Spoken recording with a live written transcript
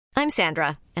I'm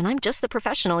Sandra, and I'm just the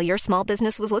professional your small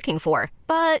business was looking for.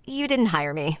 But you didn't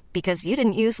hire me because you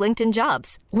didn't use LinkedIn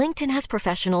Jobs. LinkedIn has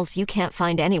professionals you can't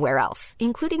find anywhere else,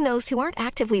 including those who aren't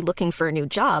actively looking for a new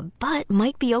job, but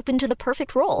might be open to the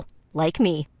perfect role, like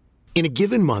me. In a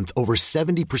given month, over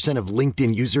 70% of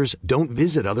LinkedIn users don't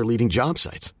visit other leading job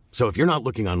sites. So if you're not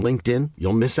looking on LinkedIn,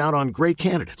 you'll miss out on great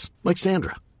candidates like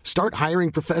Sandra. Start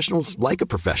hiring professionals like a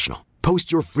professional.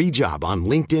 Post your free job on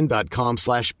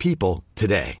linkedin.com/people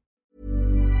today.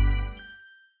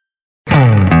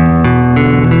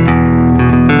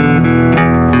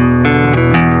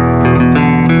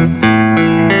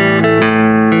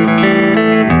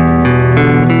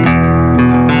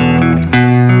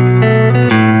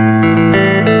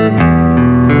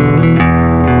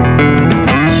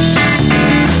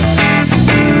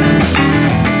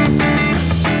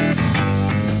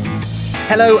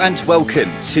 Hello and welcome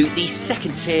to the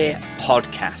Second Tier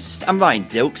Podcast. I'm Ryan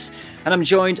Dilks and I'm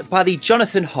joined by the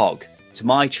Jonathan Hogg to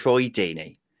my Troy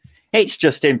Deeney. It's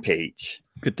Justin Peach.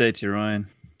 Good day to you, Ryan.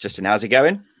 Justin, how's it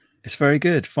going? It's very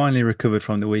good. Finally recovered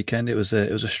from the weekend. It was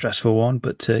a stressful one,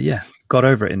 but got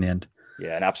over it in the end.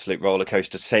 Yeah, an absolute roller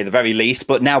coaster to say the very least.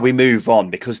 But now we move on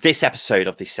because this episode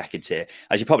of the Second Tier,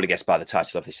 as you probably guessed by the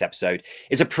title of this episode,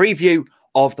 is a preview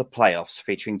of the playoffs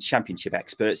featuring championship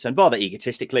experts, and rather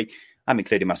egotistically, I'm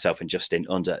including myself and Justin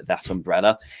under that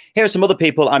umbrella. Here are some other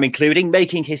people I'm including.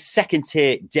 Making his second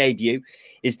tier debut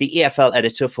is the EFL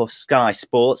editor for Sky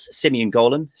Sports, Simeon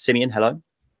Golan. Simeon, hello.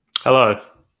 Hello.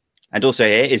 And also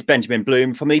here is Benjamin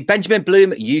Bloom from the Benjamin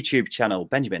Bloom YouTube channel.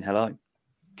 Benjamin, hello.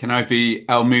 Can I be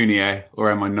El Mounier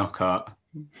or am I Knockout?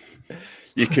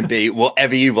 You can be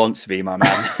whatever you want to be, my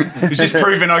man. It's just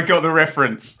proving I got the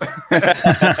reference.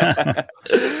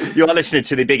 You are listening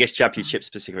to the biggest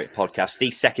championship-specific podcast, The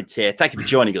Second Tier. Thank you for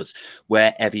joining us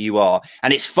wherever you are.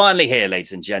 And it's finally here,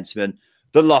 ladies and gentlemen,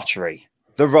 the lottery,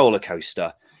 the roller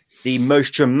coaster, the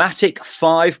most dramatic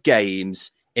 5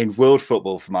 games in world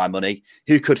football for my money.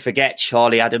 Who could forget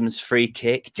Charlie Adams' free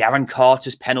kick, Darren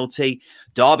Carter's penalty,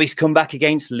 Derby's comeback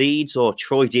against Leeds, or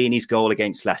Troy Deeney's goal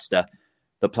against Leicester?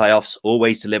 The playoffs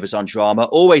always delivers on drama,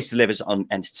 always delivers on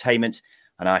entertainment,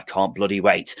 and I can't bloody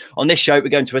wait. On this show, we're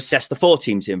going to assess the 4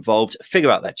 teams involved,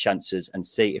 figure out their chances, and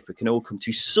see if we can all come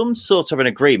to some sort of an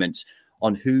agreement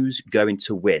on who's going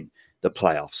to win the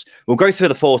playoffs. We'll go through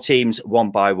the 4 teams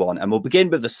one by one, and we'll begin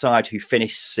with the side who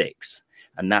finished 6th,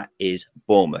 and that is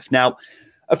Bournemouth. Now,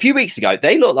 a few weeks ago,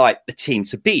 they looked like the team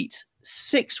to beat.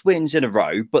 6 wins in a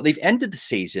row, but they've ended the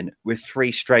season with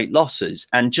 3 straight losses.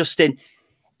 And Justin,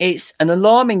 it's an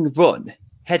alarming run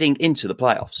heading into the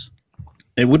playoffs.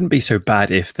 It wouldn't be so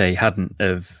bad if they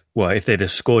if they'd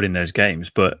have scored in those games,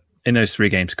 but in those 3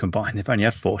 games combined, they've only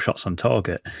had 4 shots on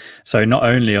target. So not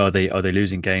only are they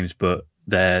losing games, but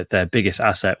their biggest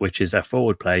asset, which is their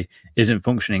forward play, isn't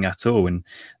functioning at all, and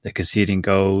they're conceding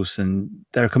goals, and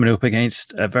they're coming up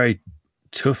against a very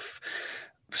tough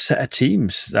set of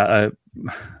teams that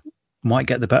might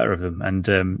get the better of them. And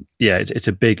it's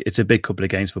a big couple of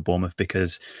games for Bournemouth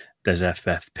because there's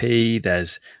FFP,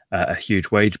 there's a huge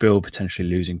wage bill, potentially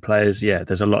losing players. Yeah,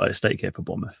 there's a lot at stake here for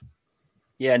Bournemouth.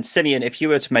 Yeah, and Simeon, if you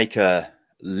were to make a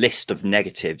list of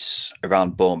negatives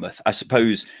around Bournemouth, I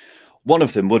suppose one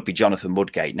of them would be Jonathan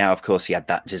Woodgate. Now, of course, he had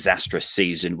that disastrous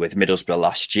season with Middlesbrough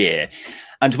last year.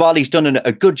 And while he's done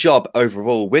a good job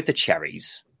overall with the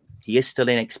Cherries, he is still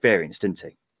inexperienced, isn't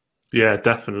he? Yeah,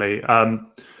 definitely.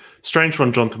 Strange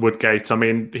one, Jonathan Woodgate. I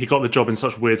mean, he got the job in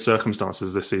such weird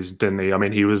circumstances this season, didn't he? I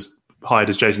mean, he was hired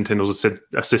as Jason Tindall's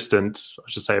assistant, I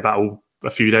should say, about a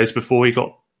few days before he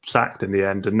got sacked in the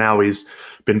end. And now he's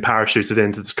been parachuted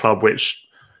into this club, which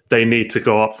they need to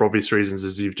go up for obvious reasons,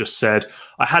 as you've just said.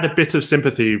 I had a bit of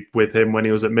sympathy with him when he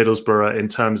was at Middlesbrough in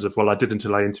terms of, well, I did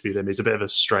until I interviewed him. He's a bit of a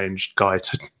strange guy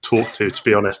to talk to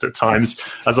be honest, at times,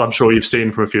 as I'm sure you've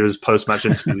seen from a few of his post-match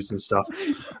interviews and stuff.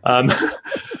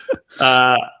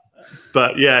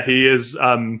 But yeah, he is.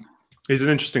 He's an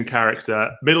interesting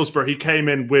character. Middlesbrough, he came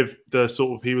in with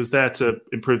he was there to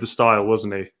improve the style,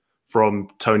 wasn't he, from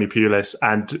Tony Pulis,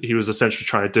 and he was essentially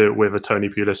trying to do it with a Tony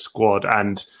Pulis squad,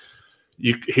 and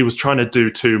he was trying to do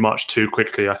too much too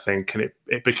quickly, I think, and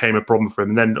it became a problem for him.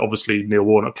 And then obviously Neil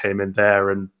Warnock came in there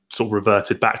and sort of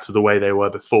reverted back to the way they were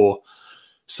before.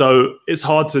 So it's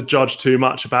hard to judge too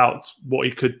much about what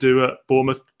he could do at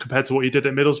Bournemouth compared to what he did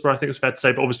at Middlesbrough, I think it's fair to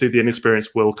say. But obviously the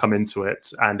inexperience will come into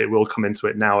it, and it will come into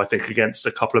it now, I think, against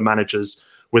a couple of managers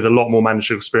with a lot more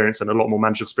managerial experience and a lot more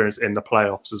managerial experience in the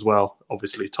playoffs as well.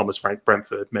 Obviously, Thomas Frank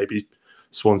Brentford, maybe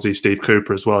Swansea, Steve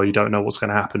Cooper as well. You don't know what's going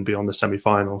to happen beyond the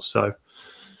semi-finals. So,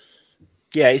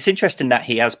 Yeah, it's interesting that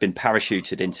he has been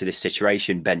parachuted into this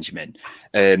situation, Benjamin.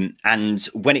 And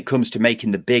when it comes to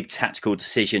making the big tactical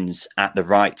decisions at the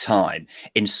right time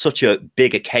in such a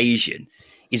big occasion,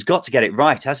 he's got to get it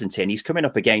right, hasn't he? And he's coming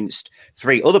up against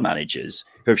 3 other managers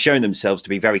who have shown themselves to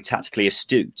be very tactically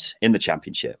astute in the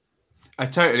Championship. I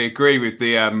totally agree with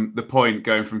the point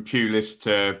going from Pulis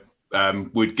to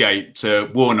Woodgate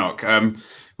to Warnock.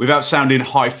 Without sounding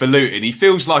highfalutin, he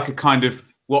feels like a kind of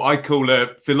what I call a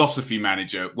philosophy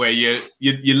manager, where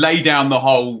you lay down the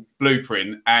whole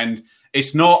blueprint, and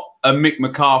it's not a Mick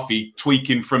McCarthy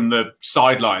tweaking from the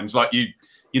sidelines like you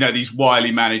know these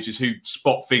wily managers who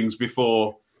spot things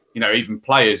before even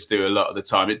players do a lot of the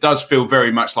time. It does feel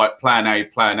very much like plan A,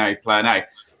 plan A, plan A,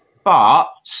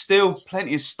 but still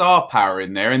plenty of star power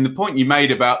in there. And the point you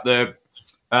made about the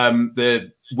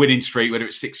winning streak, whether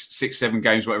it's six, 7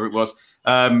 games, whatever it was,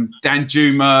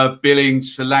 Danjuma,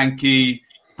 Billings, Solanke,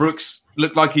 Brooks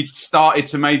looked like he'd started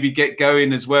to maybe get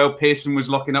going as well. Pearson was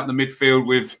locking up the midfield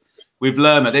with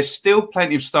Lerma. There's still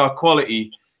plenty of star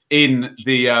quality in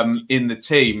the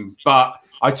team, but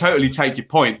I totally take your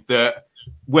point that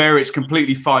where it's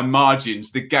completely fine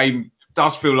margins, the game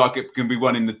does feel like it can be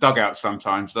won in the dugout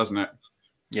sometimes, doesn't it?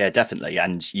 Yeah, definitely.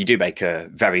 And you do make a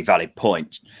very valid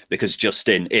point, because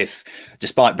Justin, if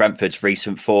despite Brentford's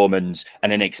recent form and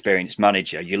an inexperienced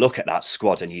manager, you look at that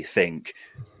squad and you think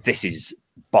this is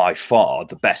by far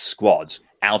the best squad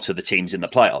out of the teams in the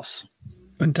playoffs.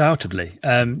 Undoubtedly.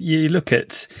 You look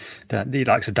at the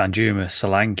likes of Danjuma,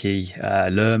 Solanke,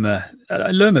 Lerma.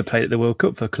 Lerma played at the World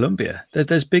Cup for Colombia.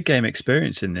 There's big game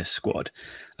experience in this squad.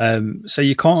 So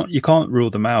you can't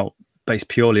rule them out based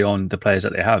purely on the players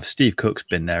that they have. Steve Cook's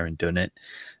been there and done it.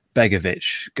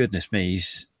 Begovic, goodness me,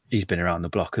 he's been around the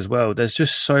block as well. There's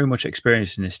just so much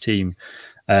experience in this team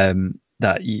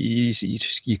that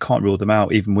you can't rule them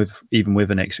out, even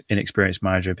with an inexperienced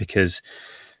manager, because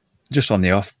just on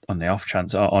the off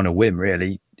chance, on a whim,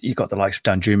 really, you got the likes of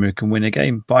Danjuma who can win a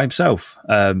game by himself.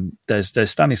 There's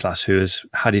Stanislas, who has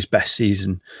had his best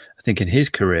season, I think, in his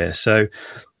career. So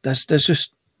there's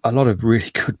just a lot of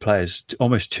really good players,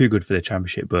 almost too good for the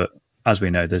Championship. But as we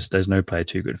know, there's no player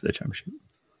too good for the Championship.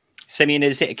 Simeon,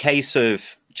 is it a case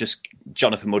of just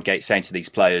Jonathan Woodgate saying to these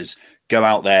players, go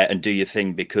out there and do your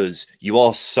thing, because you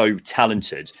are so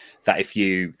talented that if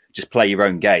you just play your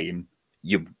own game,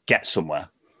 you get somewhere?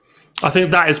 I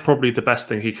think that is probably the best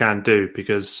thing he can do,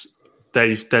 because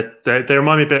they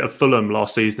remind me a bit of Fulham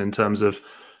last season in terms of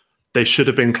they should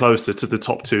have been closer to the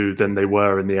top 2 than they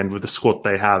were in the end with the squad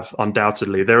they have.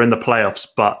 Undoubtedly, they're in the playoffs,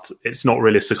 but it's not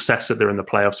really a success that they're in the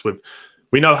playoffs.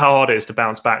 We know how hard it is to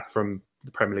bounce back from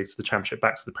the Premier League to the Championship,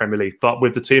 back to the Premier League. But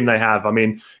with the team they have, I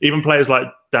mean, even players like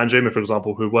Danjuma, for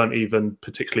example, who weren't even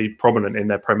particularly prominent in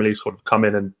their Premier League squad, have come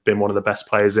in and been one of the best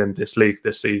players in this league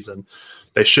this season.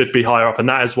 They should be higher up, and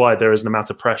that is why there is an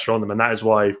amount of pressure on them, and that is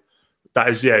why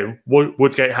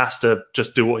Woodgate has to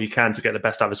just do what he can to get the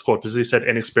best out of his squad. Because as he said,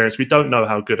 inexperienced. We don't know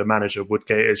how good a manager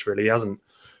Woodgate is, really. He hasn't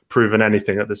proven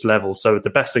anything at this level. So the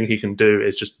best thing he can do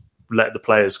is just let the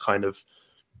players kind of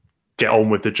get on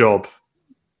with the job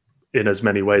in as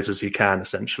many ways as he can,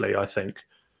 essentially, I think.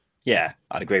 Yeah,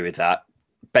 I'd agree with that.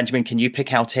 Benjamin, can you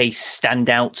pick out a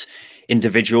standout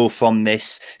individual from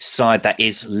this side that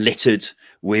is littered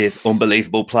with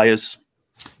unbelievable players?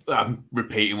 I'm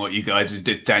repeating what you guys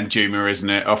did. Danjuma, isn't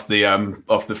it, off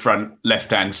the front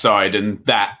left-hand side, and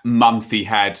that month he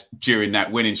had during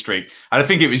that winning streak. And I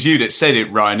think it was you that said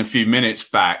it, Ryan, a few minutes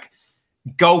back.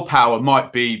 Goal power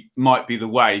might be the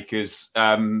way, because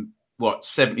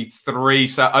 73?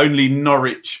 So only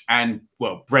Norwich and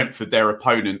Brentford, their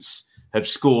opponents, have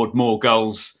scored more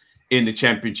goals in the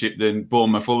Championship than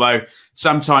Bournemouth. Although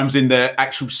sometimes in the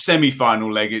actual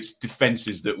semi-final leg, it's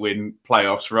defences that win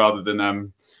playoffs rather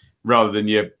than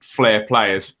your flair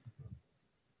players.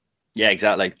 Yeah,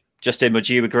 exactly. Justin, would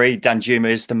you agree Danjuma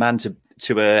is the man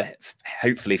to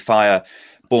hopefully fire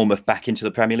Bournemouth back into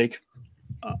the Premier League?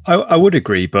 I would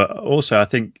agree, but also I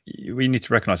think we need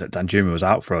to recognise that Danjuma was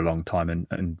out for a long time,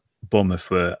 and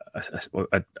Bournemouth were,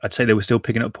 I'd say they were still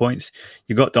picking up points.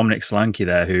 You've got Dominic Solanke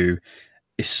there, who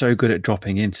is so good at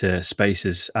dropping into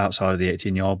spaces outside of the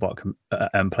 18-yard box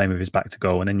and playing with his back to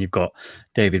goal. And then you've got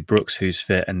David Brooks, who's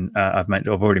fit, and I've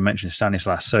already mentioned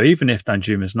Stanislas. So even if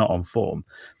Danjuma's not on form,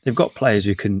 they've got players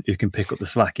who can pick up the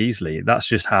slack easily. That's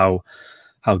just how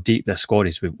deep their squad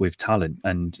is with talent.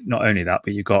 And not only that,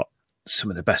 but you've got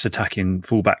some of the best attacking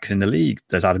fullbacks in the league.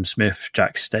 There's Adam Smith,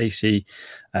 Jack Stacey,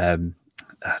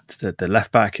 the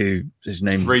left back who his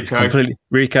name Rico. I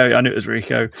knew it was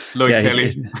Rico. Lloyd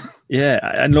Kelly.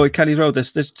 And Lloyd Kelly as well.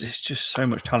 There's just so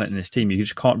much talent in this team. You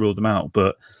just can't rule them out.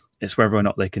 But It's whether or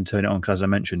not they can turn it on. Because as I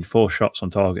mentioned, 4 shots on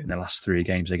target in the last 3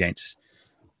 games against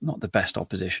not the best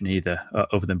opposition either,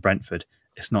 other than Brentford.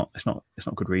 It's not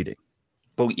good reading.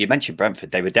 Well, you mentioned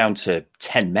Brentford. They were down to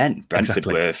 10 men. Brentford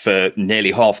Exactly. were for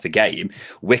nearly half the game.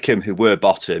 Wickham, who were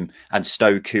bottom, and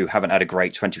Stoke, who haven't had a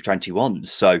great 2021.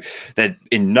 So they're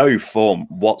in no form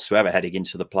whatsoever heading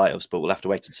into the playoffs, but we'll have to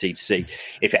wait and see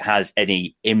if it has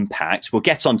any impact. We'll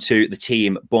get on to the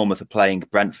team Bournemouth are playing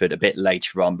Brentford a bit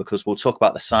later on, because we'll talk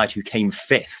about the side who came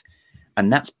 5th,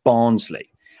 and that's Barnsley.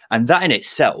 And that in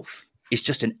itself is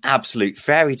just an absolute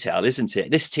fairy tale, isn't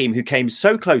it? This team who came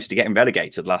so close to getting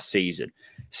relegated last season,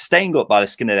 staying up by the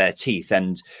skin of their teeth.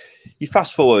 And you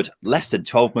fast forward less than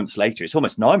 12 months later, it's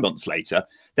almost 9 months later,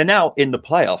 they're now in the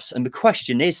playoffs. And the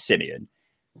question is, Simeon,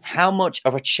 how much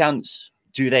of a chance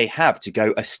do they have to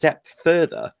go a step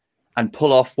further and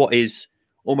pull off what is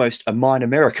almost a minor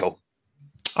miracle?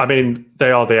 I mean,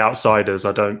 they are the outsiders.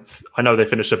 I know they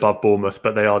finished above Bournemouth,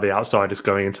 but they are the outsiders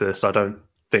going into this. I don't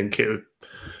think it would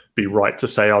be right to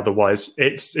say otherwise.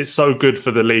 It's so good for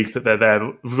the league that they're there.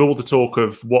 With all the talk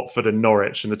of Watford and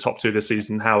Norwich in the top 2 this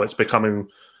season, how it's becoming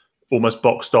almost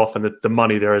boxed off, and the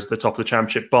money there is at the top of the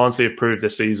Championship, Barnsley have proved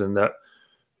this season that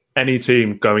any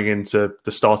team going into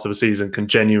the start of a season can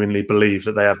genuinely believe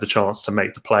that they have the chance to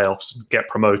make the playoffs and get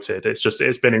promoted.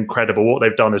 It's been incredible. What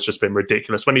they've done has just been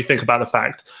ridiculous. When you think about the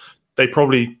fact they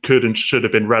probably could and should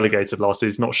have been relegated last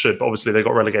season, not should, but obviously they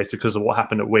got relegated because of what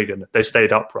happened at Wigan. They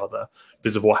stayed up rather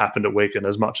because of what happened at Wigan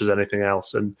as much as anything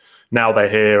else. And now they're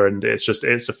here, and it's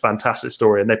a fantastic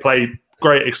story. And they play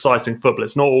great, exciting football.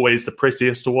 It's not always the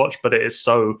prettiest to watch, but it is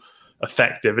so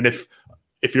effective. And if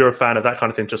you're a fan of that kind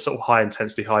of thing, just sort of high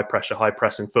intensity, high pressure, high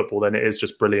pressing football, then it is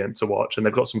just brilliant to watch. And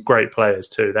they've got some great players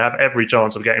too. They have every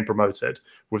chance of getting promoted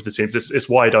with the teams. It's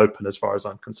wide open as far as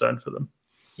I'm concerned for them.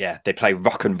 Yeah, they play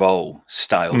rock and roll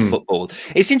style football.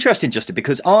 It's interesting, Justin,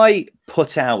 because I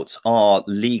put out our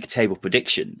league table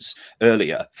predictions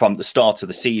earlier from the start of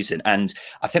the season, and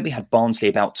I think we had Barnsley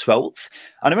about 12th.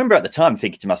 And I remember at the time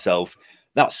thinking to myself,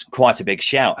 that's quite a big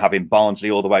shout, having Barnsley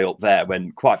all the way up there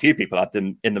when quite a few people had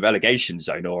them in the relegation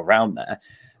zone or around there.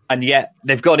 And yet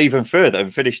they've gone even further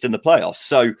and finished in the playoffs.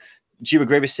 So do you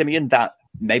agree with Simeon that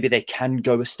maybe they can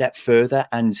go a step further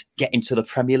and get into the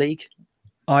Premier League?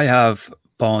 I have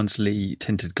Barnsley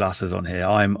tinted glasses on here.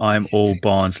 I'm all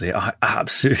Barnsley. I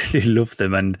absolutely love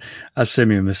them. And as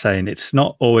Simeon was saying, it's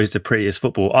not always the prettiest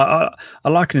football. I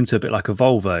liken them to a bit like a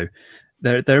Volvo.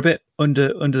 They're a bit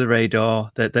under the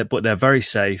radar, but they're very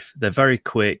safe. They're very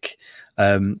quick,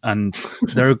 and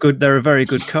they're a very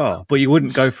good car. But you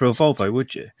wouldn't go for a Volvo,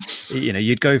 would you? You know,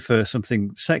 you'd go for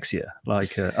something sexier,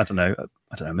 like I don't know,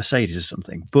 Mercedes or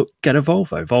something. But get a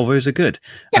Volvo. Volvos are good,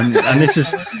 and this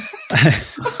is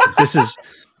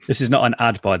this is not an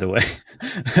ad, by the way.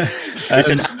 It's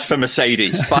an ad for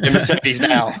Mercedes. Buy a Mercedes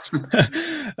now.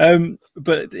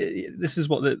 But this is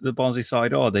what the Barnsley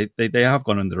side are. They have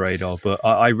gone under the radar, but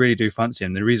I really do fancy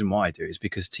them. The reason why I do is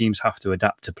because teams have to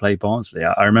adapt to play Barnsley.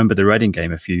 I remember the Reading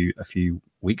game a few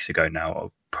weeks ago now,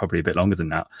 or probably a bit longer than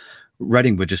that.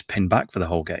 Reading were just pinned back for the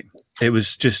whole game. It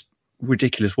was just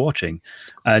ridiculous watching.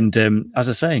 And as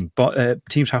I was saying,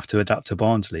 teams have to adapt to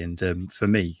Barnsley. And for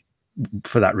me,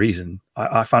 for that reason,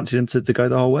 I fancy them to go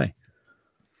the whole way.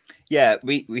 Yeah,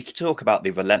 we could talk about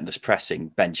the relentless pressing,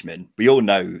 Benjamin. We all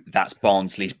know that's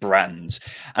Barnsley's brand.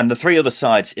 And the 3 other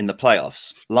sides in the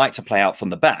playoffs like to play out from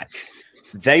the back.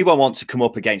 They won't want to come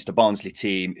up against a Barnsley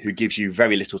team who gives you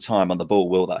very little time on the ball,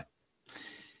 will they?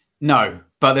 No,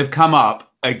 but they've come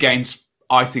up against,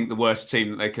 I think, the worst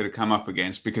team that they could have come up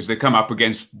against, because they've come up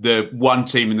against the one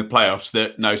team in the playoffs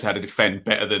that knows how to defend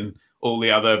better than all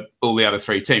the other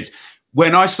 3 teams.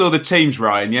 When I saw the teams,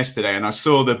 Ryan, yesterday, and I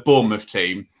saw the Bournemouth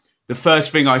team, the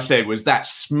first thing I said was that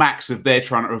smacks of they're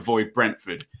trying to avoid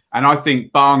Brentford. And I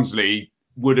think Barnsley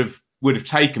would have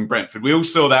taken Brentford. We all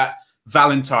saw that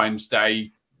Valentine's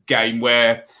Day game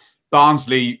where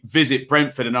Barnsley visit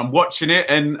Brentford, and I'm watching it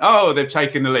and, they've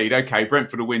taken the lead. Okay,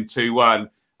 Brentford will win 2-1.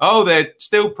 Oh, they're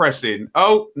still pressing.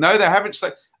 Oh, no, they haven't.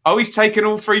 He's taken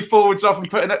all 3 forwards off and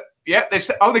putting it. Yeah,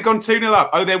 they've gone 2-0 up.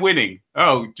 Oh, they're winning.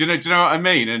 Oh, do you know what I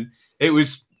mean? And it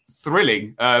was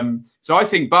thrilling. So I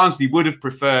think Barnsley would have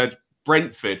preferred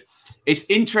Brentford. It's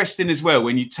interesting as well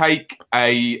when you take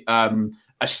a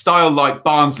style like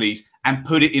Barnsley's and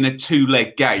put it in a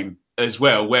 2-leg game as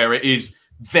well, where it is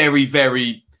very,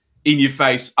 very in your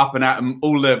face, up and at them,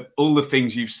 all the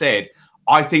things you've said.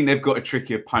 I think they've got a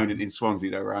tricky opponent in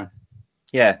Swansea, though, Ryan.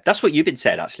 Yeah, that's what you've been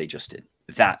saying, actually, Justin.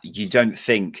 That you don't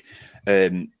think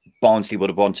Barnsley would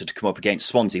have wanted to come up against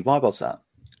Swansea. Why was that?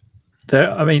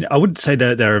 I mean, I wouldn't say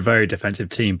they're a very defensive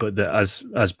team, but as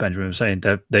Benjamin was saying,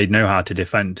 they know how to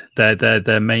defend.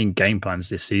 Their main game plans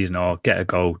this season are get a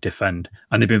goal, defend,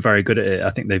 and they've been very good at it. I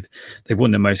think they've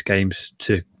won the most games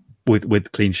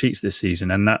with clean sheets this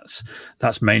season, and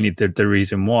that's mainly the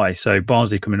reason why. So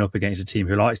Barnsley coming up against a team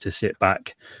who likes to sit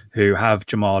back, who have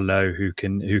Jamal Lowe, who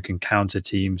can counter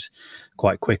teams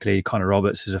quite quickly. Connor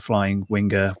Roberts is a flying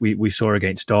winger. We saw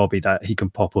against Derby that he can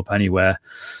pop up anywhere,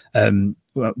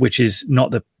 which is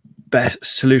not the best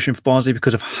solution for Barnsley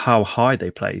because of how high they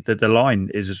play. The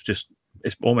line is just,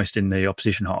 it's almost in the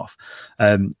opposition half.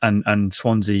 And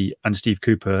Swansea and Steve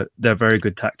Cooper, they're very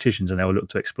good tacticians and they will look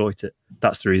to exploit it.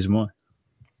 That's the reason why.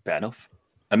 Fair enough.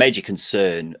 A major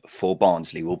concern for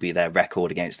Barnsley will be their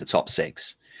record against the top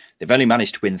six. They've only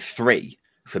managed to win 3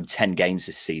 from 10 games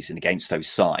this season against those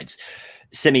sides.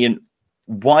 Simeon,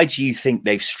 why do you think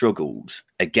they've struggled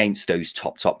against those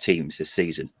top teams this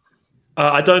season?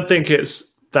 I don't think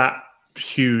it's that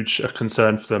huge a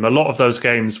concern for them. A lot of those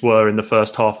games were in the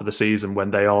first half of the season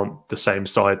when they aren't the same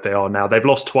side they are now. They've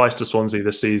lost twice to Swansea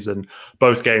this season.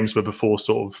 Both games were before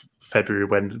sort of February,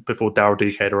 before Daryl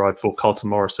Dike had arrived, before Carlton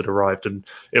Morris had arrived, and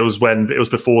it was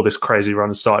before this crazy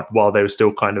run started, while they were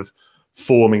still kind of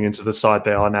forming into the side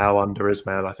they are now under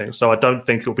Ismail, I think. So I don't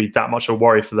think it'll be that much a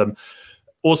worry for them.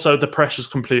 Also, the pressure's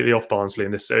completely off Barnsley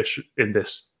in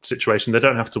this situation. They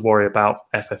don't have to worry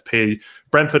about FFP.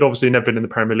 Brentford obviously never been in the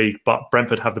Premier League, but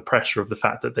Brentford have the pressure of the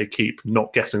fact that they keep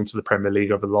not getting to the Premier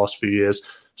League over the last few years.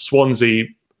 Swansea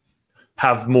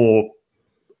have more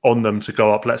on them to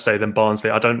go up, let's say, than Barnsley.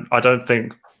 I don't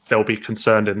think they'll be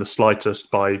concerned in the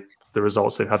slightest by the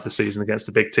results they've had this season against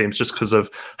the big teams, just because of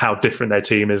how different their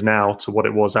team is now to what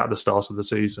it was at the start of the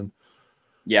season.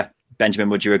 Yeah. Benjamin,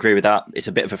 would you agree with that? It's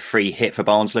a bit of a free hit for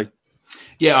Barnsley.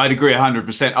 Yeah, I'd agree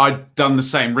 100%. I'd done the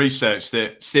same research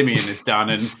that Simeon had done,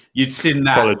 and you'd seen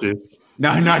that. Apologies.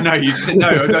 No. You'd seen, no,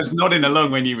 I was nodding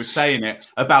along when you were saying it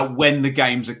about when the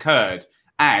games occurred.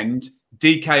 And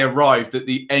DK arrived at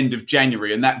the end of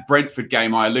January, and that Brentford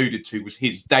game I alluded to was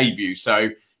his debut. So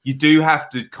you do have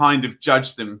to kind of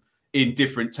judge them in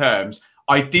different terms.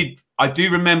 I do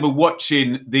remember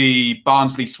watching the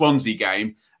Barnsley-Swansea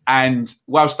game, and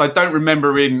whilst I don't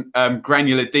remember in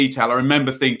granular detail, I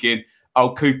remember thinking,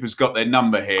 oh, Cooper's got their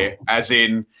number here. As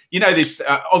in, this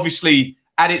obviously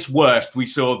at its worst, we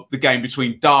saw the game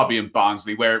between Derby and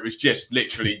Barnsley where it was just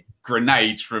literally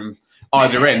grenades from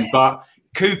either end. But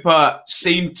Cooper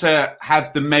seemed to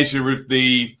have the measure of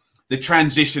the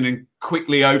transition and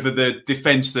quickly over the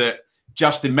defence that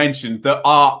Justin mentioned that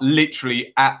are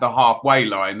literally at the halfway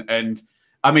line. And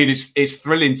I mean, it's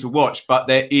thrilling to watch, but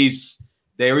there is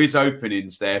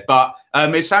openings there. But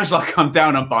it sounds like I'm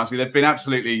down on Barnsley. They've been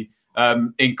absolutely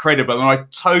incredible. And I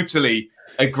totally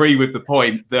agree with the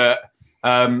point that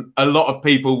a lot of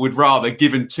people would rather,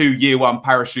 given 2 year one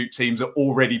parachute teams are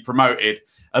already promoted,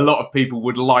 a lot of people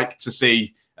would like to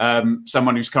see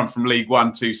someone who's come from League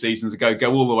One 2 seasons ago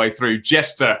go all the way through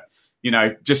just to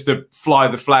fly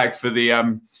the flag for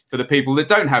the people that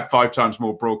don't have 5 times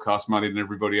more broadcast money than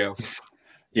everybody else.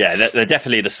 Yeah, they're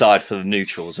definitely the side for the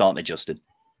neutrals, aren't they, Justin?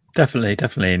 Definitely.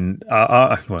 And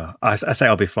I say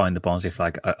I'll be flying the Barnsley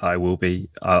flag. I will be.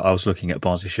 I was looking at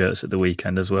Barnsley shirts at the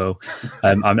weekend as well.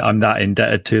 I'm that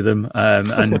indebted to them.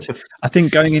 And I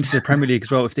think going into the Premier League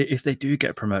as well, if they do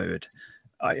get promoted,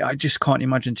 I just can't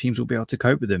imagine teams will be able to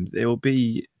cope with them. It will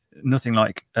be nothing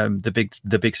like the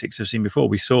big six have seen before.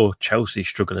 We saw Chelsea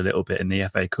struggle a little bit in the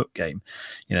FA Cup game.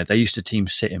 They're used to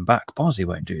teams sitting back. Barnsley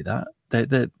won't do that.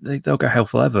 They'll go hell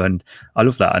for leather, and I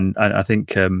love that. And I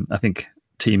think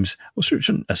teams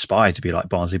shouldn't aspire to be like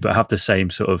Barnsley, but have the same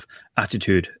sort of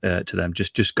attitude to them.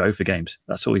 Just go for games.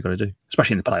 That's all you got to do,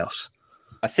 especially in the playoffs.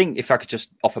 I think if I could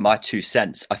just offer my 2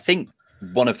 cents, I think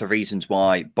one of the reasons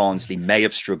why Barnsley may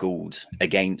have struggled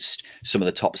against some of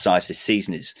the top sides this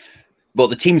season is, well,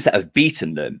 the teams that have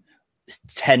beaten them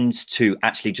tend to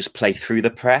actually just play through the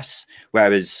press,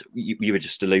 whereas you were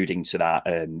just alluding to that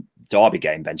Derby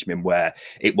game, Benjamin, where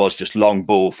it was just long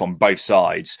ball from both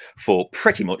sides for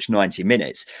pretty much 90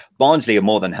 minutes. Barnsley are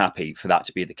more than happy for that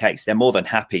to be the case. They're more than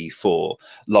happy for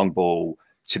long ball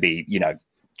to be,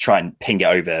 try and ping it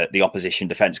over the opposition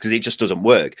defence, because it just doesn't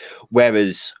work.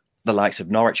 Whereas the likes of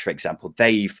Norwich, for example,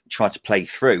 they've tried to play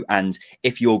through. And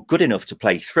if you're good enough to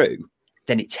play through,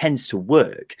 then it tends to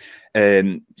work.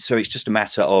 So it's just a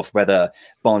matter of whether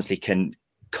Barnsley can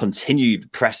continue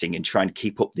pressing and try and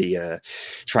keep up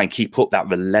that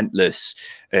relentless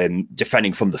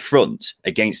defending from the front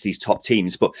against these top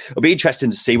teams. But it'll be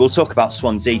interesting to see. We'll talk about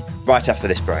Swansea right after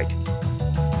this break.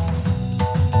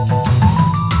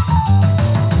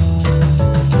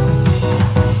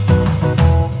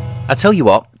 I tell you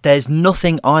what, there's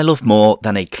nothing I love more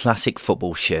than a classic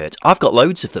football shirt. I've got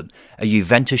loads of them. A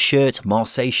Juventus shirt,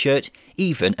 Marseille shirt,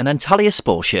 even an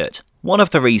Antalyaspor shirt. One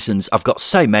of the reasons I've got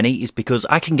so many is because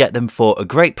I can get them for a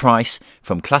great price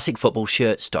from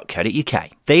classicfootballshirts.co.uk.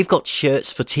 They've got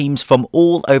shirts for teams from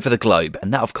all over the globe,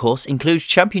 and that of course includes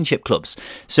championship clubs.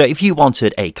 So if you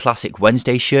wanted a classic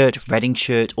Wednesday shirt, Reading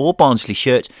shirt or Barnsley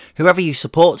shirt, whoever you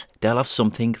support, they'll have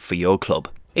something for your club.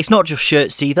 It's not just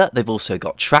shirts either, they've also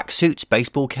got tracksuits,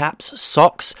 baseball caps,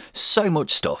 socks, so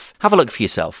much stuff. Have a look for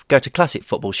yourself. Go to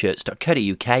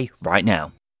classicfootballshirts.co.uk right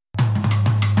now.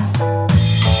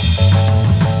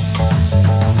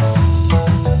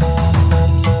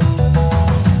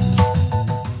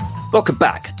 Welcome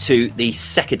back to the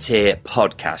Second Tier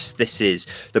podcast. This is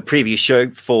the preview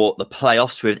show for the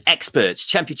playoffs with experts,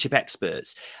 championship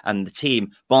experts. And the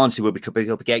team Barnsley will be coming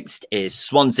up against is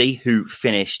Swansea, who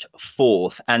finished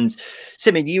fourth. And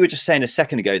Simon, you were just saying a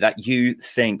second ago that you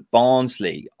think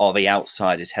Barnsley are the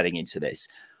outsiders heading into this.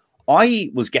 I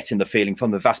was getting the feeling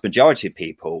from the vast majority of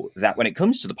people that when it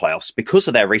comes to the playoffs, because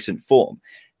of their recent form,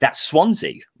 that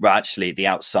Swansea were actually the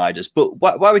outsiders. But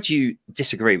why would you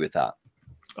disagree with that?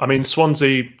 I mean,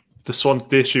 Swansea, the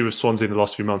issue with Swansea in the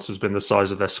last few months has been the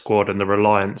size of their squad and the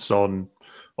reliance on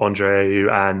Andre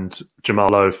Ayew and Jamal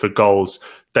Lowe for goals.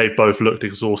 They've both looked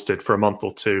exhausted for a month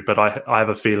or two, but I have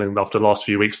a feeling after the last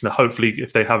few weeks, and hopefully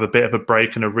if they have a bit of a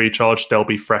break and a recharge, they'll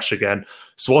be fresh again.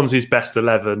 Swansea's best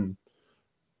 11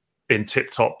 in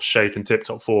tip-top shape and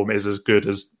tip-top form is as good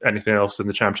as anything else in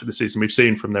the Championship this season. We've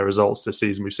seen from their results this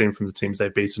season, we've seen from the teams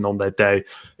they've beaten on their day.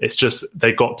 It's just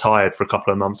they got tired for a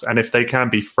couple of months. And if they can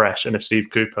be fresh, and if Steve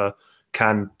Cooper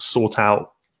can sort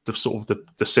out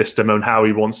the system and how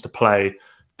he wants to play,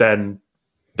 then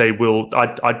they will.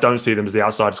 I don't see them as the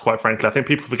outsiders, quite frankly. I think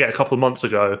people forget a couple of months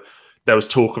ago, there was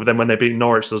talk of them when they beat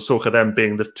Norwich. There was talk of them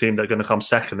being the team that are going to come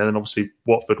second. And then obviously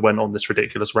Watford went on this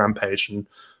ridiculous rampage and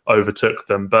overtook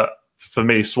them. But for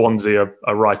me, Swansea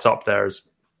are right up there as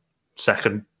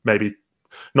second, maybe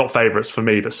not favourites for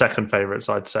me, but second favourites,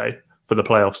 I'd say, for the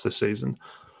playoffs this season.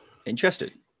 Interesting.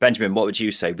 Benjamin, what would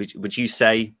you say? Would you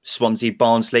say Swansea,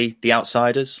 Barnsley, the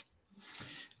outsiders?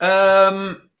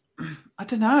 I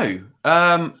don't know.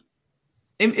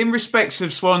 In respects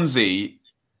of Swansea,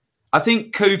 I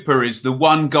think Cooper is the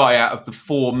one guy out of the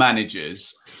four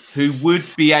managers who would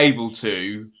be able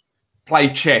to play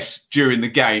chess during the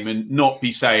game and not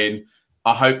be saying,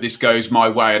 I hope this goes my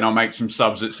way and I'll make some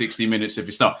subs at 60 minutes if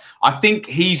it's not. I think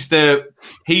he's the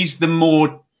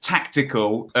more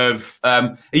tactical of,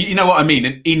 you know what I mean,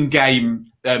 an in-game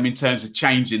in terms of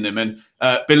changing them. And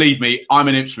believe me, I'm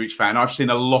an Ipswich fan. I've seen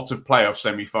a lot of playoff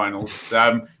semi-finals.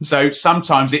 So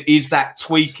sometimes it is that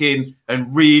tweaking and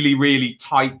really, really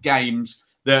tight games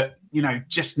that,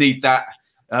 just need that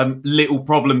little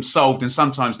problem solved. And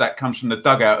sometimes that comes from the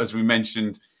dugout, as we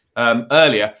mentioned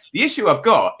earlier. The issue I've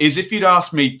got is if you'd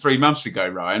asked me 3 months ago,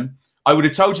 Ryan, I would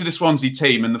have told you the Swansea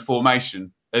team and the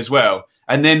formation as well.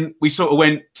 And then we sort of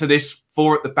went to this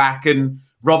four at the back, and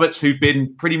Roberts, who'd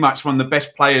been pretty much one of the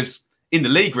best players in the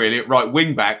league, really, at right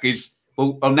wing back, is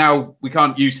now we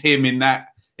can't use him in that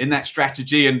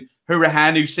strategy. And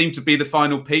Hourihane, who seemed to be the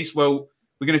final piece, well,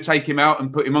 we're going to take him out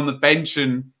and put him on the bench,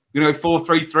 and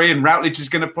 4-3-3, and Routledge is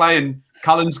going to play, and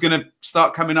Cullen's going to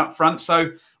start coming up front.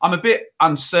 So I'm a bit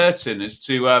uncertain as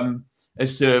to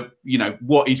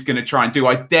what he's going to try and do.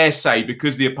 I dare say,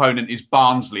 because the opponent is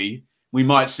Barnsley, we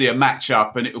might see a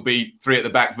match-up and it'll be 3 at the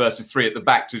back versus 3 at the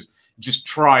back to just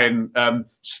try and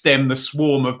stem the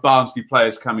swarm of Barnsley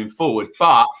players coming forward.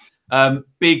 But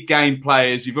big game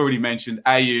players, you've already mentioned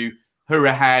Ayew,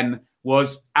 Hourihane.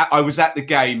 I was at the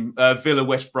game, Villa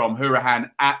West Brom. Hourihane,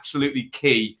 absolutely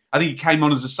key. I think he came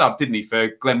on as a sub, didn't he, for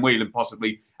Glenn Whelan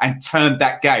possibly, and turned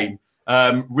that game.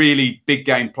 Really big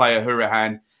game player,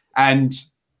 Hourihane. And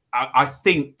I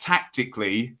think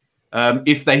tactically,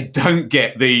 if they don't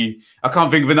get I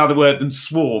can't think of another word than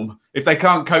swarm. If they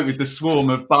can't cope with the swarm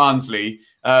of Barnsley,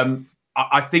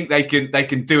 I think they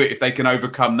can do it if they can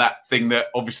overcome that thing that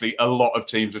obviously a lot of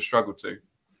teams have struggled to.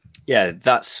 Yeah,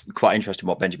 that's quite interesting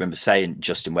what Benjamin was saying,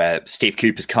 Justin, where Steve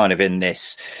Cooper's kind of in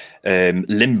this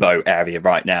limbo area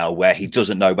right now where he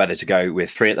doesn't know whether to go with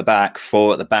 3 at the back,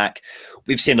 4 at the back.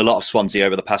 We've seen a lot of Swansea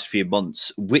over the past few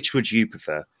months. Which would you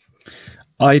prefer?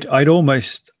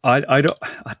 Honestly,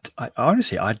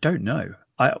 I don't know.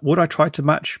 Would I try to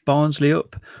match Barnsley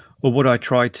up, or would I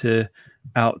try to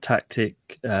out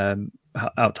tactic them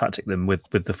with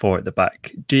the 4 at the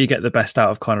back? Do you get the best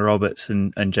out of Connor Roberts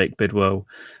and Jake Bidwell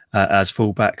as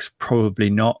fullbacks? Probably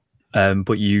not.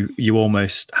 but you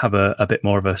almost have a bit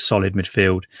more of a solid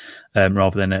midfield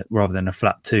rather than a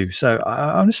flat two. So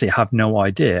I honestly have no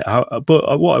idea.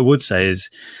 But what I would say is,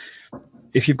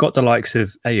 if you've got the likes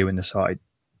of Ayew in the side,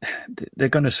 they're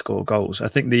going to score goals. I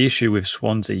think the issue with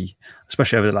Swansea,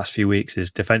 especially over the last few weeks,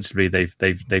 is defensively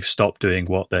they've stopped doing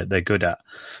what they're good at,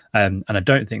 and I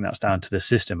don't think that's down to the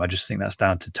system. I just think that's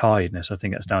down to tiredness. I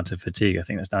think that's down to fatigue. I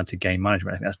think that's down to game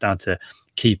management. I think that's down to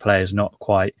key players not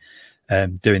quite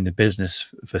doing the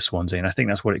business for Swansea, and I think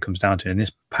that's what it comes down to.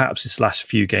 And perhaps this last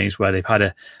few games where they've had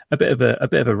a bit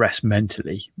of a rest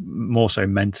mentally, more so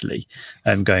mentally,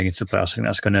 going into the playoffs. I think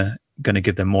that's going to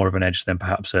give them more of an edge than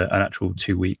perhaps an actual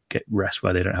 2-week rest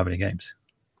where they don't have any games.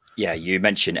 Yeah, you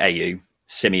mentioned Ayew.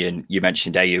 Simeon, you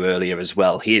mentioned Ayew earlier as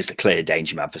well. He is the clear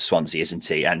danger man for Swansea, isn't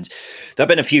he? And there have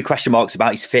been a few question marks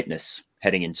about his fitness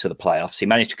heading into the playoffs. He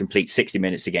managed to complete 60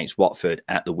 minutes against Watford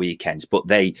at the weekend, but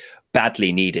they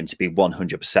badly need him to be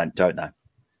 100%, don't they?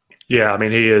 Yeah, I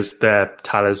mean, he is their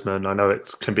talisman. I know it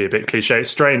can be a bit cliche.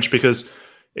 It's strange because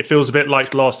it feels a bit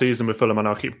like last season with Fulham, and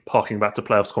I'll keep harking back to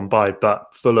playoffs gone by, but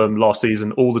Fulham last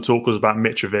season, all the talk was about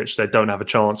Mitrovic. They don't have a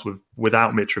chance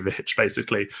without Mitrovic,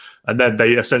 basically. And then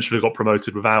they essentially got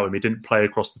promoted without him. He didn't play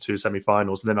across the 2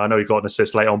 semi-finals. And then I know he got an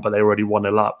assist late on, but they already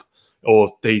 1-0 up.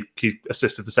 Or he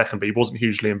assisted the second, but he wasn't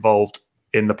hugely involved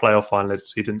in the playoff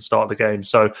finalists. He didn't start the game.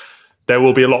 So there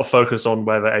will be a lot of focus on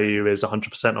whether Ayew is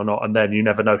 100% or not. And then you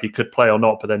never know, he could play or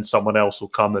not, but then someone else will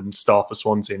come and start for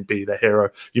Swansea and be the hero.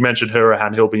 You mentioned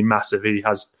Hourihane, he'll be massive. He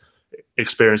has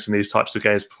experience in these types of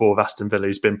games before. Aston Villa,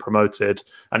 he's been promoted,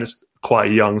 and it's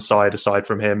quite a young side aside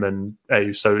from him and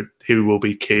Ayew, so he will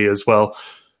be key as well.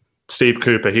 Steve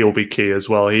Cooper, he'll be key as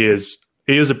well. He is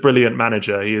a brilliant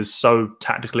manager. He is so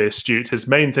tactically astute. His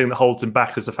main thing that holds him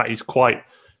back is the fact he's quite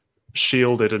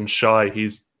shielded and shy.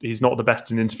 He's not the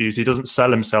best in interviews. He doesn't sell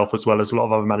himself as well as a lot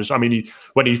of other managers. I mean,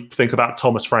 when you think about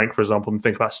Thomas Frank, for example, and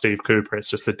think about Steve Cooper, it's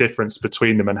just the difference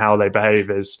between them and how they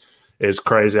behave is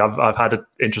crazy. I've had an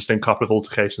interesting couple of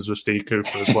altercations with Steve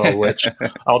Cooper as well, which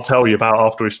I'll tell you about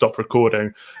after we stop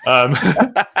recording. But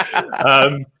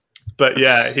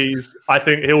yeah, I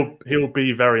think he'll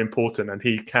be very important, and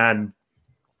he can,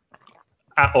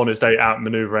 on his day,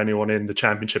 outmaneuver anyone in the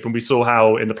Championship. And we saw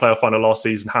how in the playoff final last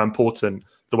season, how important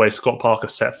the way Scott Parker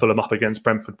set Fulham up against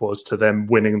Brentford was to them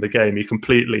winning the game. He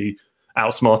completely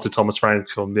outsmarted Thomas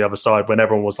Frank on the other side when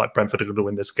everyone was like, Brentford are going to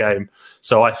win this game.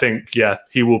 So I think, yeah,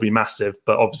 he will be massive.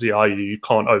 But obviously, you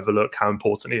can't overlook how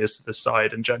important he is to this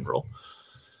side in general.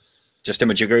 Justin,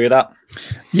 would you agree with that?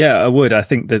 Yeah, I would. I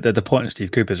think that the point of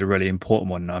Steve Cooper is a really important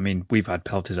one. I mean, we've had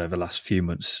pelters over the last few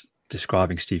months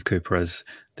describing Steve Cooper as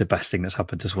the best thing that's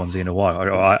happened to Swansea in a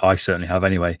while. I certainly have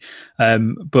anyway.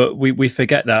 But we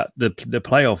forget that the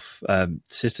playoff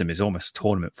system is almost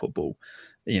tournament football.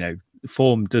 You know,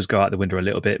 form does go out the window a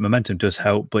little bit. Momentum does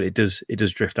help, but it does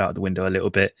drift out the window a little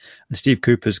bit. And Steve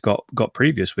Cooper's got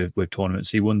previous with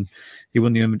tournaments. He won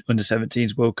the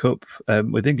under-17s World Cup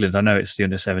with England. I know it's the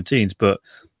under-17s, but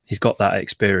he's got that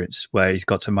experience where he's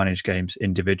got to manage games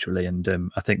individually, and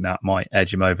I think that might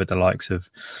edge him over the likes of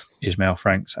Ismail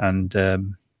Franks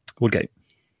and Woodgate.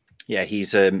 Yeah,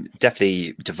 he's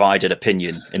definitely divided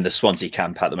opinion in the Swansea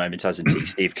camp at the moment, hasn't he,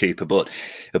 Steve Cooper? But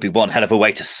it'll be one hell of a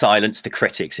way to silence the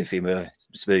critics if he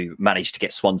managed to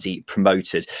get Swansea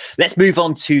promoted. Let's move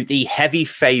on to the heavy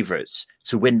favourites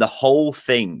to win the whole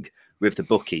thing with the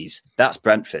bookies. That's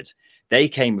Brentford. They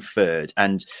came third.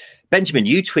 And Benjamin,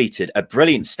 you tweeted a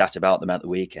brilliant stat about them at the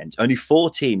weekend. Only 4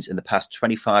 teams in the past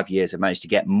 25 years have managed to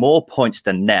get more points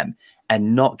than them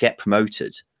and not get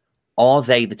promoted. Are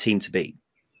they the team to beat?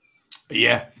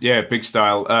 Yeah, big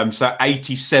style. So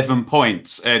 87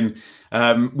 points. And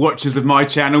watchers of my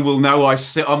channel will know I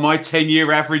sit on my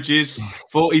 10-year averages.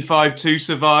 45 to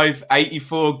survive,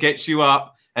 84 gets you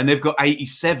up, and they've got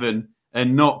 87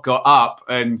 and not got up.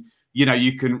 And, you know,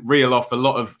 you can reel off a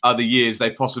lot of other years they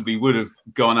possibly would have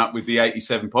gone up with the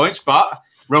 87 points, but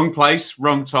wrong place,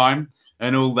 wrong time,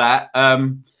 and all that.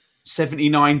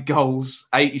 79 goals,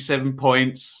 87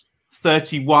 points,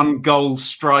 31 goal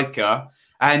striker.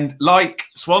 And like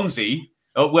Swansea,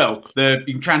 you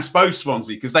can transpose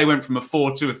Swansea because they went from a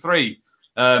 4 to a 3,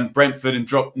 Brentford, and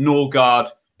dropped Norgard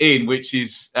in, which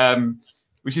is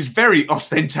very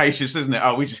ostentatious, isn't it?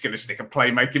 Oh, we're just going to stick a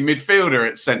playmaking midfielder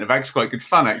at centre-back. It's quite good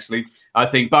fun, actually, I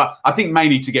think. But I think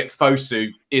mainly to get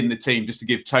Fosu in the team just to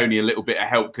give Tony a little bit of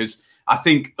help, because I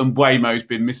think Mbeumo's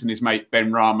been missing his mate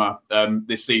Ben Rama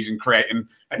this season, creating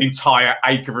an entire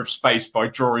acre of space by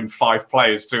drawing 5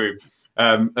 players to him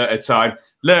at a time.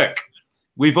 Look,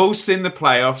 we've all seen the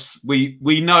playoffs.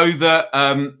 We know that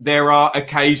there are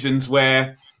occasions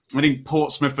where I think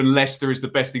Portsmouth and Leicester is the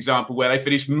best example, where they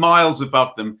finish miles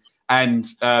above them and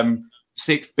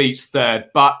sixth beats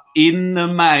third. But in the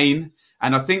main,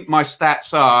 and I think my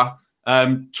stats are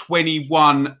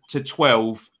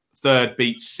 21-12, third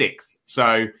beats sixth.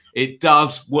 So it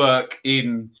does work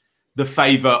in the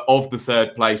favour of the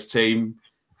third place team,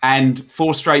 and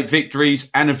 4 straight victories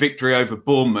and a victory over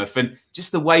Bournemouth. And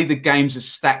just the way the games are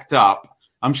stacked up,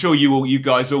 I'm sure you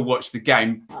guys all watched the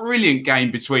game. Brilliant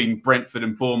game between Brentford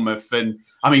and Bournemouth. And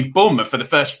I mean, Bournemouth for the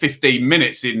first 15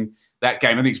 minutes in that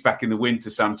game, I think it's back in the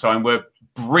winter sometime, were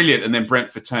brilliant. And then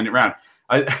Brentford turned it around.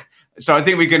 So I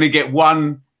think we're going to get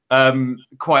one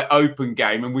quite open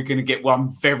game, and we're going to get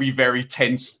one very, very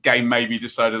tense game, maybe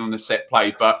decided on a set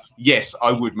play. But yes,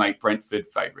 I would make Brentford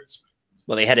favourites.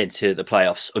 Well, they head into the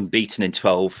playoffs unbeaten in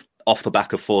 12 off the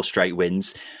back of 4 straight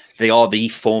wins. They are the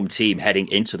form team heading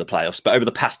into the playoffs. But over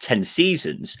the past 10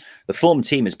 seasons, the form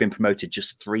team has been promoted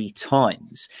just 3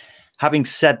 times. Having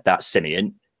said that,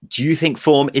 Simeon, do you think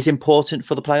form is important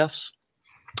for the playoffs?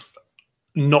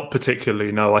 Not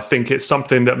particularly, no. I think it's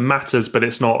something that matters, but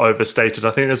it's not overstated.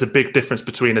 I think there's a big difference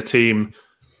between a team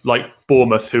like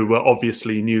Bournemouth, who were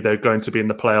obviously knew they're going to be in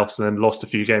the playoffs and then lost a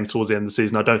few games towards the end of the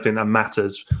season. I don't think that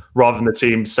matters, rather than the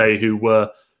teams, say, who were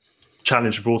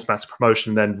challenged for automatic promotion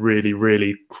and then really,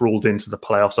 really crawled into the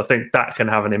playoffs. I think that can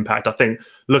have an impact. I think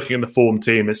looking at the form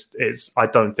team, I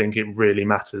don't think it really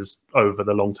matters over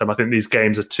the long term. I think these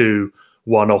games are too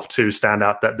one-off, too stand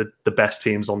out, that the best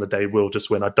teams on the day will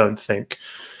just win. I don't think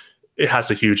it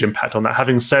has a huge impact on that.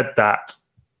 Having said that,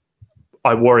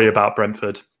 I worry about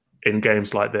Brentford in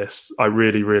games like this. I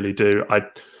really, really do. I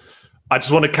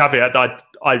just want to caveat that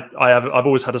I've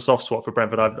always had a soft spot for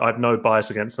Brentford. I've no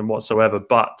bias against them whatsoever,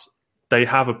 but they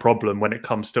have a problem when it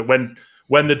comes to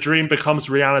when the dream becomes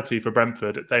reality for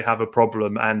Brentford. They have a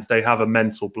problem, and they have a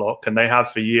mental block, and they have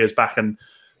for years back. And